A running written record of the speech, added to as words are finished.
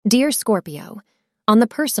Dear Scorpio, on the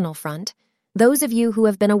personal front, those of you who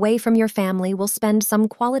have been away from your family will spend some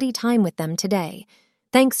quality time with them today,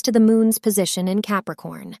 thanks to the moon's position in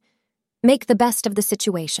Capricorn. Make the best of the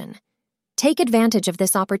situation. Take advantage of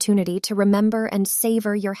this opportunity to remember and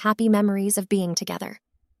savor your happy memories of being together.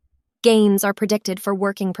 Gains are predicted for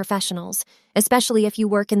working professionals, especially if you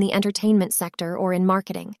work in the entertainment sector or in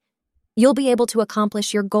marketing. You'll be able to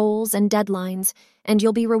accomplish your goals and deadlines, and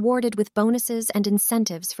you'll be rewarded with bonuses and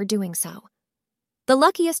incentives for doing so. The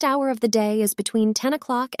luckiest hour of the day is between 10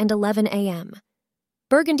 o'clock and 11 a.m.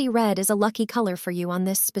 Burgundy red is a lucky color for you on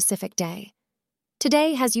this specific day.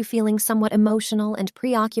 Today has you feeling somewhat emotional and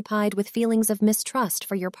preoccupied with feelings of mistrust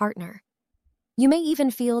for your partner. You may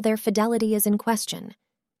even feel their fidelity is in question.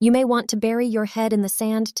 You may want to bury your head in the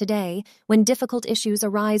sand today when difficult issues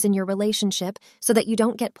arise in your relationship so that you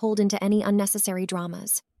don't get pulled into any unnecessary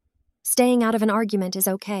dramas. Staying out of an argument is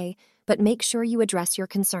okay, but make sure you address your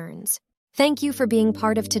concerns. Thank you for being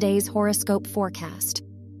part of today's horoscope forecast.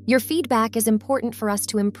 Your feedback is important for us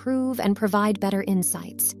to improve and provide better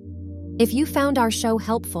insights. If you found our show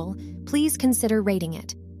helpful, please consider rating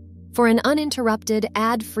it. For an uninterrupted,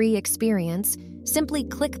 ad-free experience, simply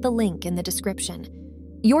click the link in the description.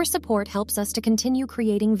 Your support helps us to continue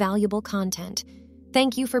creating valuable content.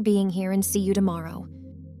 Thank you for being here and see you tomorrow.